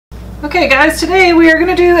Okay guys, today we are going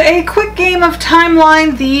to do a quick game of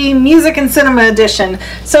Timeline, the Music and Cinema Edition.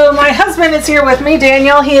 So my husband is here with me,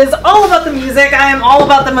 Daniel. He is all about the music, I am all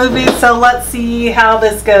about the movies, so let's see how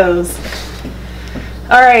this goes.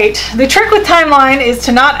 Alright, the trick with Timeline is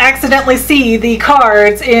to not accidentally see the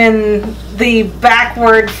cards in the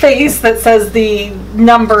backward face that says the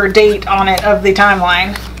number date on it of the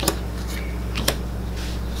timeline.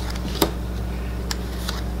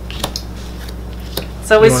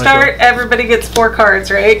 So we start, everybody gets 4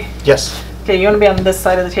 cards, right? Yes. Okay, you want to be on this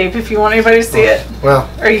side of the tape if you want anybody to see it. Well.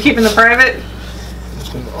 Are you keeping the private?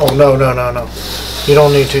 Oh, no. You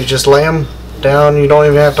don't need to. Just lay them down. You don't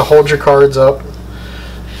even have to hold your cards up.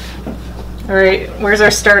 Alright, where's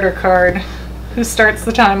our starter card? Who starts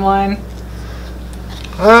the timeline?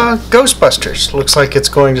 Ghostbusters. Looks like it's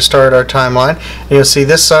going to start our timeline. And you'll see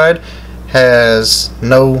this side has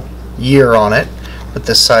no year on it, but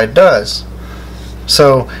this side does.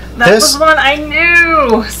 So that was one I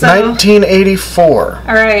knew. So 1984.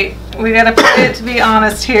 All right, we gotta put it to be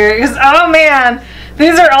honest here. Because oh man,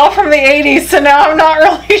 these are all from the 80s, so now I'm not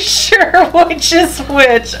really sure which is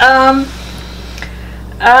which. I'm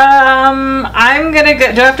gonna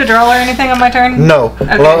go. Do I have to draw or anything on my turn? No.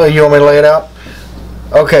 Okay. Well, you want me to lay it out?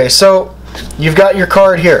 Okay, so you've got your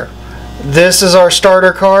card here. This is our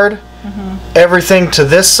starter card. Everything to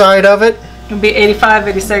this side of it. It'll be 85,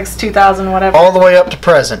 86, 2000, whatever. All the way up to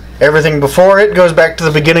present. Everything before it goes back to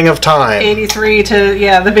the beginning of time. 83 to,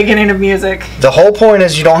 yeah, the beginning of music. The whole point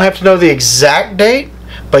is you don't have to know the exact date,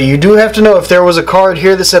 but you do have to know if there was a card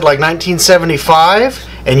here that said like 1975,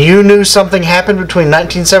 and you knew something happened between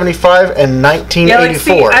 1975 and 1984. Yeah, like,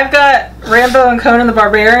 see, I've got Rambo and Conan the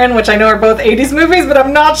Barbarian, which I know are both 80s movies, but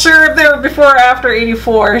I'm not sure if they were before or after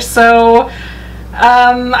 84, so...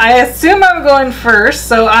 I assume I'm going first,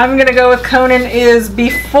 so I'm gonna go with Conan is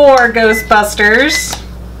before Ghostbusters.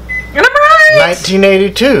 And I'm right!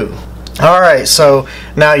 1982. Alright, so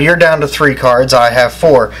now you're down to 3 cards, I have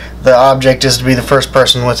 4. The object is to be the first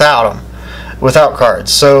person without them. Without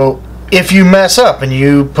cards. So, if you mess up and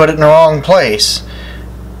you put it in the wrong place,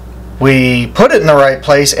 we put it in the right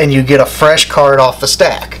place and you get a fresh card off the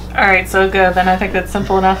stack. Alright, so good, then I think that's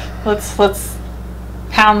simple enough. Let's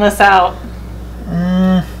pound this out.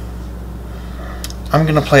 I'm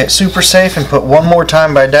going to play it super safe and put One More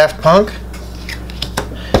Time by Daft Punk.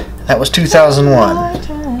 That was 2001.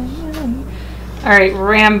 Alright,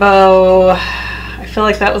 Rambo. I feel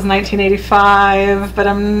like that was 1985, but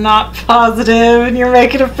I'm not positive, and you're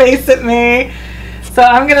making a face at me. So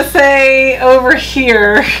I'm going to say over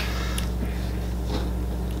here.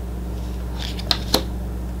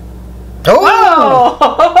 Oh!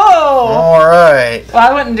 All right. Well,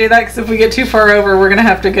 I wouldn't do that because if we get too far over, we're going to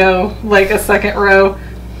have to go like a second row.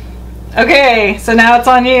 Okay, so now it's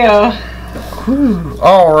on you.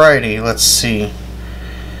 Alrighty, let's see.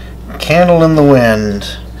 Candle in the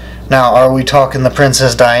Wind. Now, are we talking the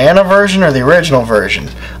Princess Diana version or the original version?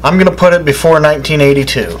 I'm going to put it before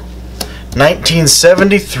 1982.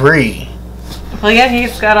 1973. Well, yeah,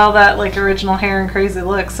 he's got all that like original hair and crazy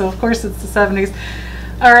look, so of course it's the 70s.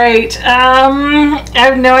 Alright, I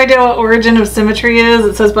have no idea what Origin of Symmetry is.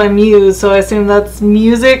 It says by Muse, so I assume that's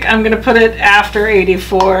music. I'm going to put it after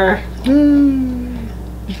 84.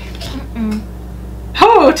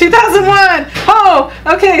 Oh, 2001! Oh,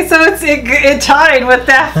 okay, so it tied with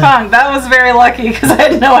Daft Punk. That was very lucky because I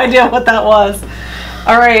had no idea what that was.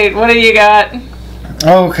 Alright, what do you got?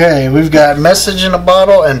 Okay, we've got Message in a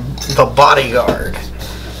Bottle and The Bodyguard.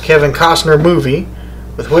 Kevin Costner movie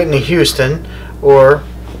with Whitney Houston, or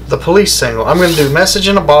the Police single. I'm going to do Message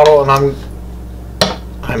in a Bottle, and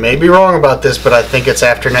I may be wrong about this, but I think it's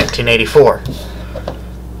after 1984.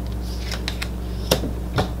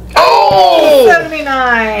 Oh!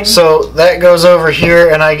 79. So that goes over here,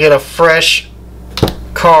 and I get a fresh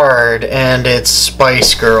card, and it's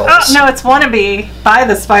Spice Girls. Oh, no, it's Wannabe by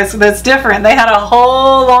the Spice. That's different. They had a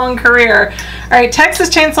whole long career. Alright, Texas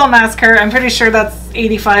Chainsaw Massacre. I'm pretty sure that's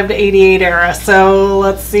 85 to 88 era, so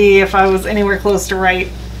let's see if I was anywhere close to right.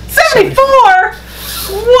 74?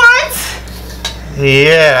 What?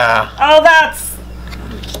 Yeah. Oh, that's...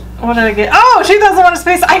 What did I get? Oh, 2001: A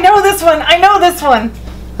Space. I know this one. I know this one.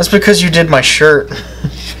 That's because you did my shirt.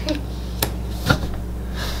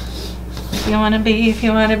 If you want to be, if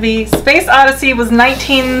you want to be. Space Odyssey was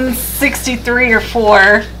 1963 or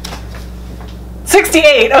 4.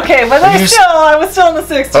 68. Okay, but I was still in the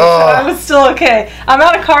 60s, so I was still okay. I'm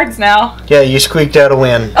out of cards now. Yeah, you squeaked out a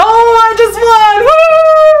win. Oh, I just won! Woo!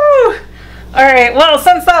 Alright, well,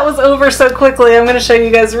 since that was over so quickly, I'm going to show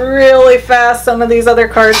you guys really fast some of these other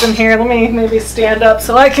cards in here. Let me maybe stand up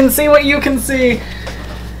so I can see what you can see.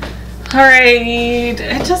 Alright,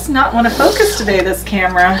 it does not want to focus today, this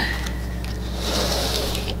camera.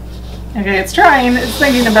 Okay, it's trying. It's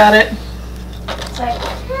thinking about it. It's like,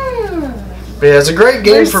 Yeah, it's a great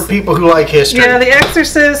game for people who like history. Yeah, The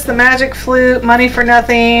Exorcist, The Magic Flute, Money for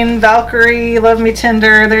Nothing, Valkyrie, Love Me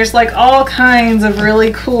Tender. There's like all kinds of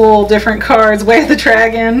really cool different cards. Way of the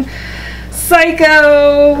Dragon,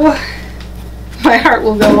 Psycho. My heart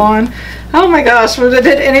will go on. Oh my gosh, did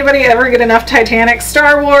anybody ever get enough Titanic?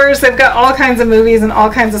 Star Wars, they've got all kinds of movies and all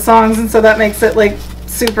kinds of songs, and so that makes it like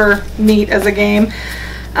super neat as a game.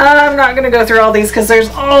 I'm not going to go through all these because there's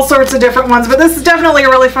all sorts of different ones, but this is definitely a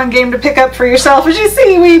really fun game to pick up for yourself. As you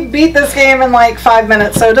see, we beat this game in like 5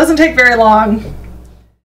 minutes, so it doesn't take very long.